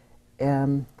presenter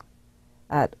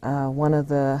at one of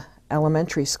the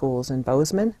elementary schools in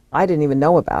Bozeman. I didn't even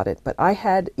know about it, but I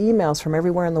had emails from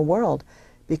everywhere in the world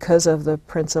because of the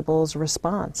principal's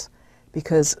response.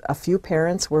 Because a few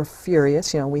parents were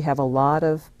furious. You know, we have a lot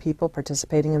of people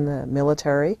participating in the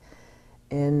military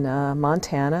in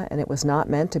Montana, and it was not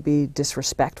meant to be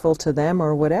disrespectful to them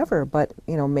or whatever, but,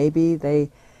 you know, maybe they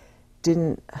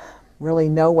didn't really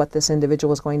know what this individual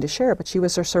was going to share, but she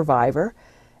was a survivor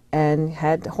and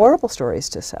had horrible stories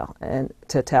to sell and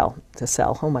to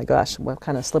sell. Oh my gosh, what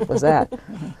kind of slip was that?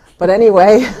 But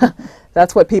anyway,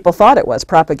 that's what people thought it was,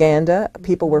 propaganda.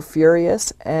 People were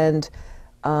furious, and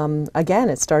again,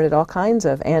 it started all kinds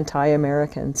of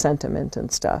anti-American sentiment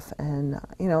and stuff, and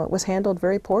you know, it was handled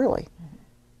very poorly.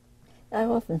 I've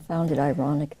often found it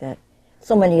ironic that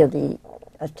so many of the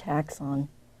attacks on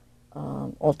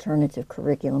alternative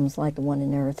curriculums, like the one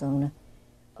in Arizona,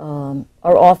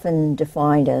 are often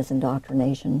defined as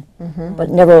indoctrination, but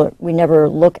we never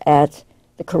look at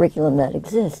the curriculum that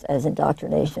exists as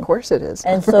indoctrination. Of course it is.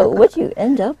 And so what you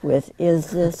end up with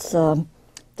is this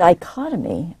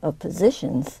dichotomy of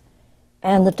positions,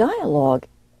 and the dialogue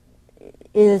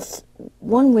is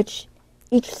one which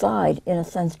each side, in a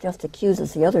sense, just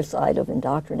accuses the other side of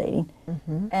indoctrinating,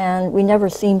 and we never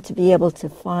seem to be able to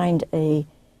find a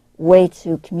way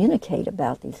to communicate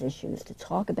about these issues, to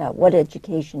talk about what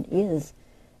education is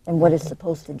and what it's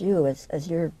supposed to do, as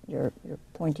you're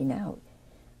pointing out.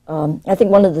 I think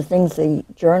one of the things the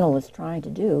journal is trying to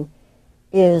do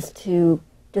is to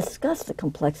discuss the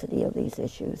complexity of these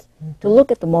issues, to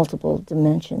look at the multiple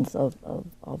dimensions of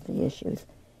the issues,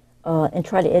 and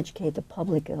try to educate the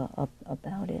public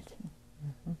about it.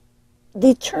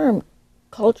 The term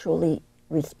culturally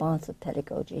responsive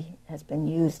pedagogy has been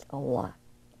used a lot.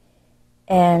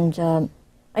 And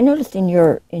I noticed in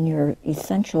your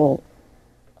essential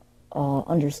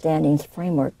understandings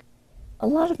framework, a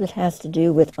lot of it has to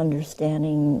do with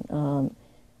understanding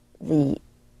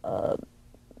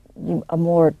a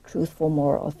more truthful,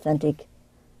 more authentic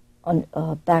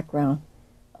background,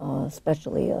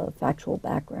 especially a factual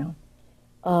background.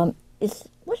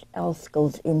 What else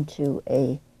goes into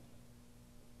a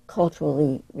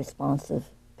culturally responsive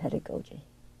pedagogy?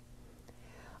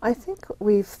 I think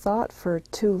we've thought for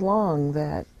too long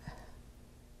that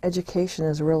education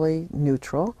is really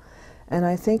neutral, and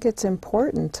I think it's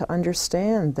important to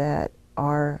understand that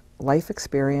our life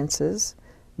experiences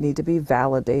need to be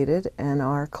validated and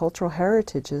our cultural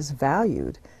heritage is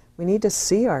valued. We need to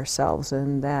see ourselves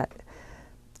in that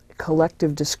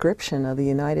collective description of the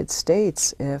United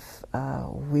States if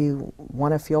we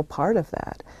want to feel part of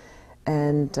that.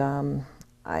 And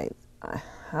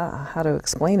how to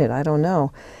explain it, I don't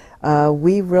know.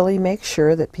 We really make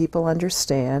sure that people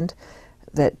understand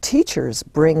that teachers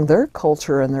bring their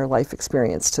culture and their life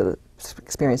experiences to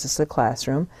the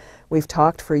classroom. We've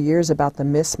talked for years about the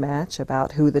mismatch,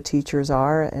 about who the teachers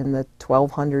are in the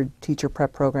 1,200 teacher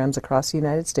prep programs across the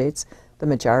United States. The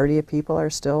majority of people are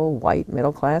still white,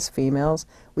 middle-class females.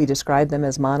 We describe them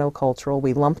as monocultural.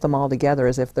 We lump them all together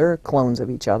as if they're clones of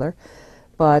each other.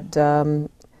 But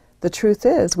the truth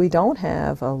is, we don't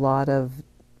have a lot of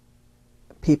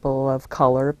people of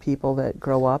color, people that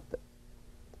grow up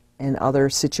in other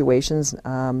situations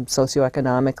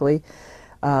socioeconomically.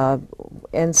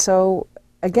 And so,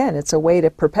 again, it's a way to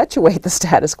perpetuate the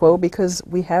status quo because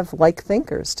we have like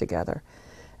thinkers together.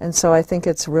 And so I think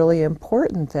it's really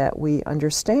important that we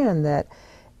understand that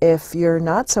if you're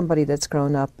not somebody that's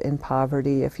grown up in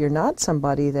poverty, if you're not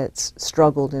somebody that's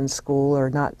struggled in school or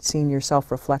not seen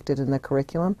yourself reflected in the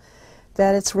curriculum,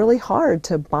 that it's really hard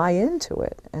to buy into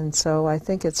it. And so I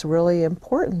think it's really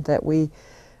important that we,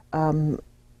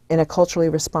 in a culturally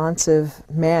responsive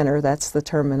manner, that's the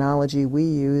terminology we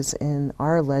use in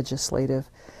our legislative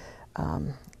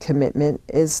commitment,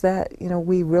 is that, you know,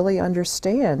 we really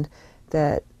understand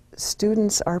that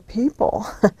students are people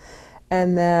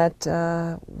and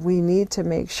that we need to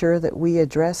make sure that we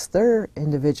address their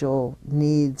individual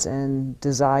needs and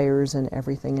desires and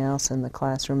everything else in the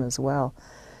classroom as well.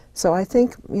 So I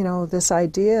think, you know, this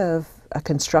idea of a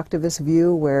constructivist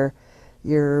view where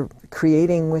you're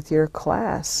creating with your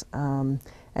class and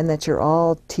that you're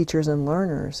all teachers and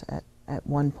learners at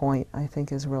one point, I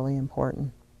think is really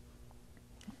important.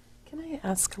 Can I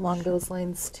ask along those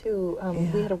lines too?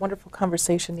 We had a wonderful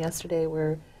conversation yesterday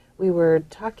where we were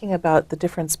talking about the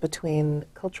difference between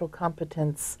cultural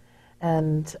competence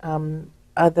and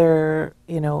other,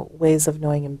 you know, ways of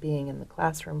knowing and being in the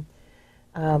classroom,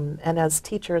 and as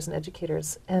teachers and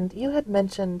educators. And you had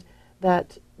mentioned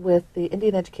that with the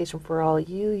Indian Education for All,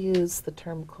 you use the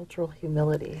term cultural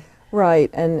humility. Right,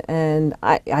 and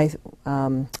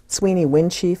Sweeney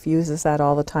Winchief uses that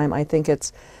all the time. I think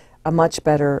it's a much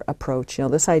better approach. You know,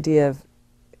 this idea of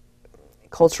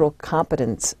cultural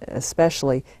competence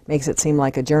especially makes it seem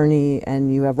like a journey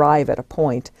and you arrive at a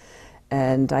point.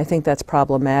 And I think that's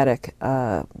problematic.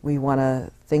 We want to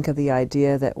think of the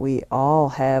idea that we all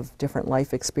have different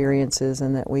life experiences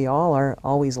and that we all are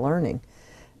always learning.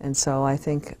 And so I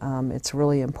think it's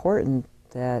really important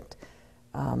that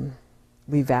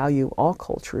we value all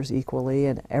cultures equally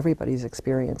and everybody's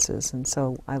experiences. And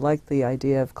so I like the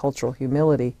idea of cultural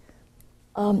humility.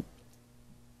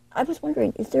 I was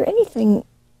wondering, is there anything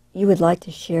you would like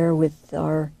to share with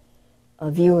our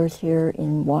viewers here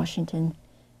in Washington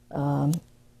about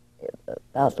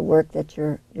the work that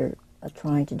you're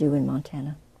trying to do in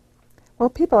Montana? Well,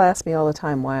 people ask me all the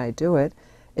time why I do it.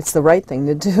 It's the right thing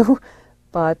to do,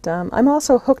 but I'm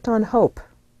also hooked on hope.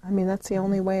 I mean, that's the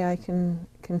only way I can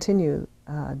continue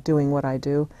doing what I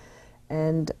do.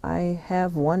 And I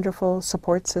have wonderful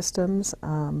support systems.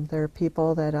 There are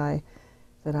people that I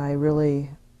really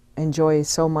enjoy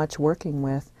so much working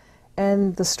with.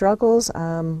 And the struggles,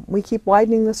 we keep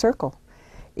widening the circle.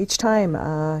 Each time,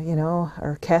 you know,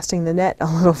 or casting the net a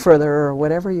little further or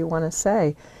whatever you want to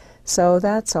say. So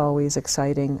that's always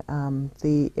exciting.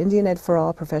 The Indian Ed for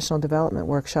All professional development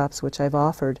workshops, which I've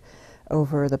offered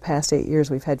over the past 8 years,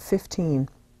 we've had 15.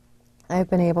 I've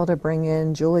been able to bring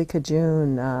in Julie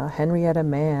Kajun, Henrietta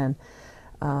Mann,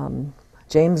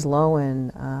 James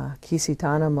Lowen, Kisi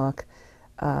Tanamuk,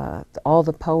 all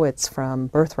the poets from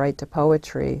Birthright to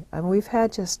Poetry. I mean, we've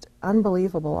had just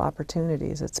unbelievable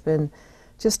opportunities. It's been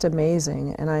just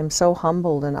amazing, and I'm so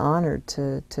humbled and honored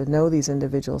to know these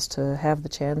individuals, to have the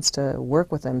chance to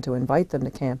work with them, to invite them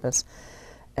to campus.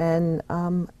 And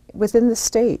within the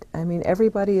state, I mean,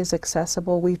 everybody is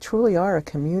accessible. We truly are a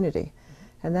community,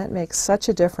 and that makes such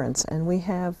a difference. And we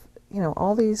have, you know,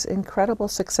 all these incredible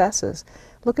successes.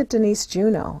 Look at Denise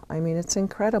Juneau. I mean, it's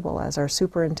incredible as our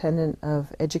superintendent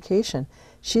of education.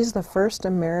 She's the first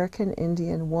American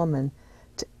Indian woman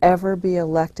to ever be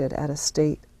elected at a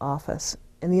state office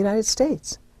in the United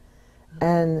States.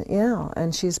 And, you know,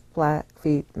 and she's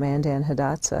Blackfeet Mandan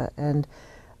Hidatsa. And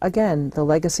again, the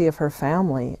legacy of her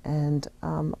family. And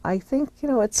I think, you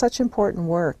know, it's such important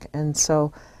work. And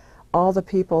so all the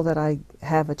people that I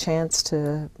have a chance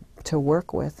to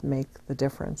work with make the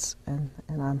difference. And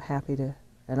I'm happy to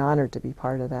and honored to be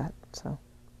part of that. So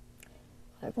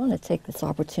I want to take this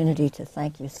opportunity to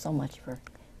thank you so much for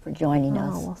for joining Oh,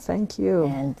 us. well, thank you.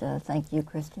 And thank you,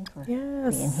 Kristen, for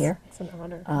Yes. being here. It's an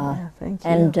honor. Yeah, thank you.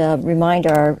 And remind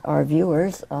our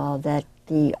viewers that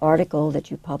the article that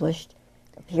you published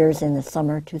appears in the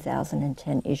summer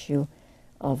 2010 issue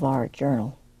of our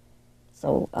journal.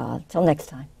 So till next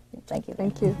time. Thank you.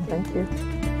 Thank you. Thank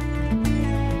you.